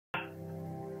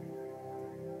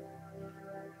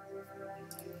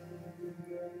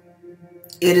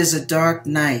It is a dark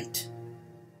night,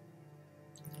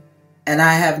 and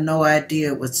I have no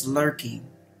idea what's lurking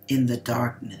in the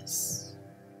darkness.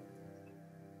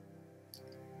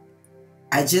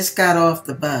 I just got off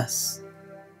the bus.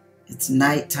 It's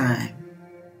nighttime.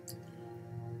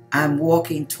 I'm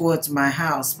walking towards my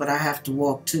house, but I have to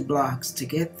walk 2 blocks to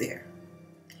get there.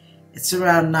 It's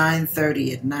around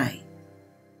 9:30 at night.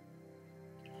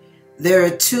 There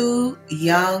are 2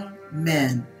 young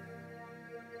men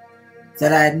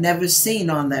that I had never seen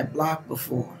on that block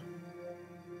before.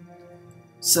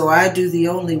 So I do the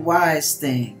only wise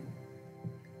thing,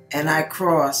 and I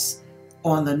cross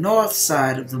on the north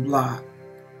side of the block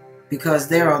because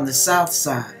they're on the south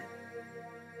side.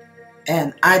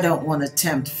 And I don't want to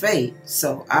tempt fate,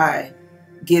 so I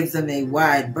give them a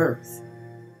wide berth.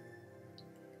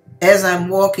 As I'm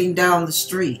walking down the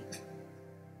street,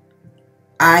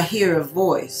 I hear a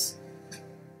voice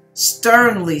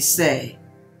sternly say,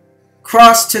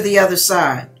 "Cross to the other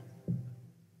side."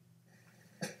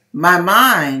 My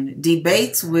mind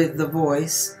debates with the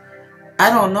voice.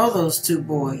 I don't know those 2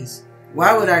 boys.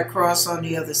 Why would I cross on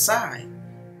the other side?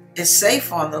 It's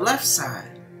safe on the left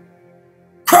side.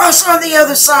 Cross on the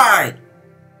other side.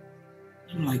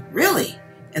 I'm like, really?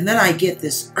 And then I get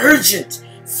this urgent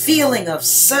feeling of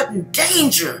sudden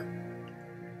danger.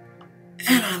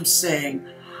 And I'm saying,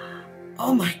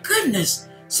 oh my goodness.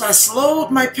 So I slowed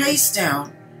my pace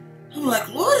down. I'm like,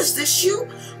 Lord, is this you?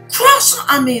 Cross.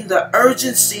 I mean, the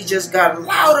urgency just got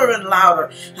louder and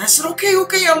louder. And I said, okay,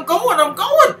 I'm going.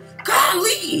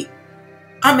 Golly.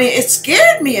 I mean, it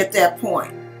scared me at that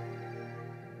point.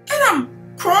 And I'm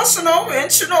crossing over,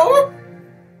 inching over.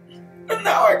 And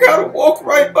now I gotta walk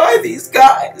right by these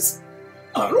guys.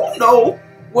 I don't know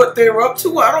what they're up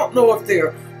to. I don't know if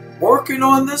they're working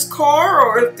on this car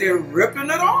or if they're ripping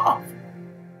it off.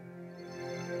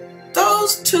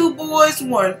 Those 2 boys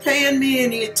weren't paying me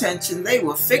any attention. They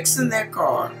were fixing their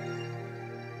car.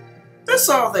 That's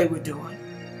all they were doing.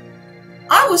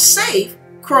 I was safe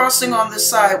crossing on the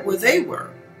side where they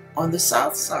were, on the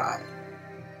south side.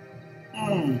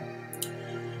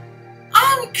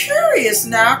 I'm curious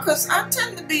now because I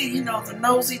tend to be, the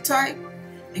nosy type.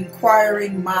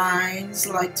 Inquiring minds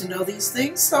like to know these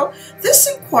things. So this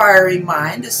inquiring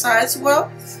mind decides,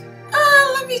 well,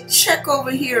 let me check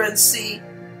over here and see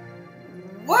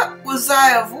what was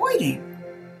I avoiding.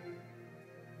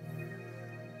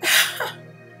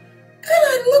 And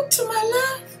I looked to my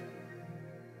left.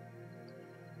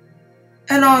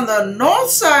 And on the north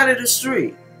side of the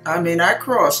street, I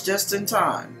crossed just in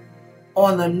time.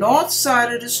 On the north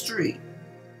side of the street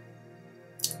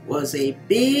was a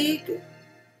big,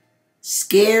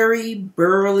 scary,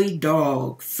 burly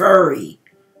dog, furry,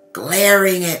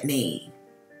 glaring at me.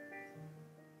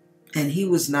 And he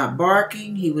was not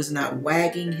barking. He was not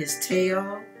wagging his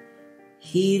tail.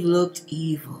 He looked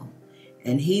evil.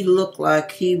 And he looked like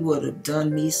he would have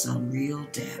done me some real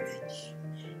damage.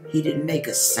 He didn't make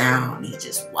a sound. He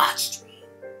just watched me.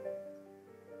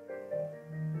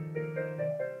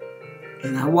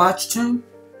 And I watched him.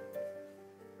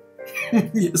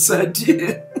 Yes, I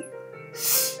did.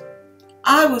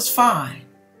 I was fine.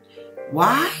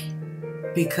 Why?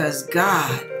 Because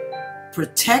God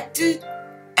protected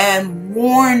and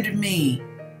warned me.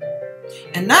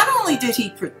 And not only did He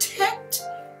protect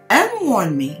and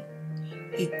warn me,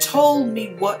 He told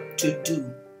me what to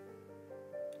do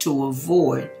to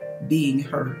avoid being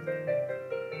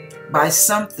hurt by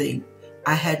something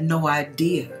I had no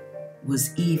idea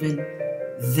was even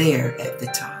there at the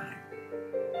time.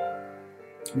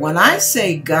 When I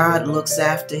say God looks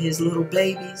after His little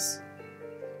babies,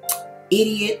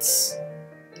 idiots,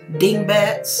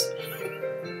 dingbats,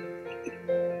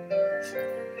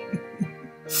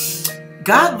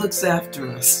 God looks after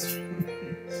us.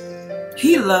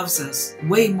 He loves us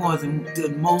way more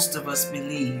than most of us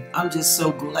believe. I'm just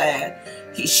so glad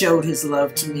He showed His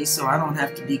love to me so I don't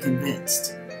have to be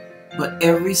convinced. But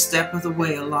every step of the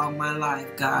way along my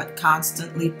life, God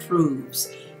constantly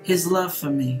proves His love for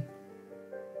me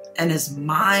and His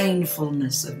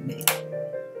mindfulness of me.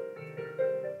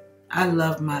 I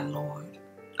love my Lord.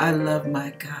 I love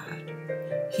my God.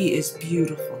 He is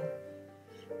beautiful.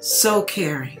 So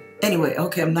caring. Anyway,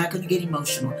 okay, I'm not going to get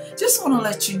emotional. Just want to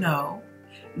let you know,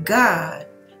 God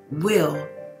will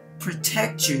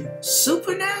protect you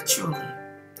supernaturally.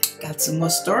 Got some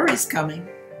more stories coming.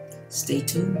 Stay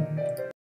tuned.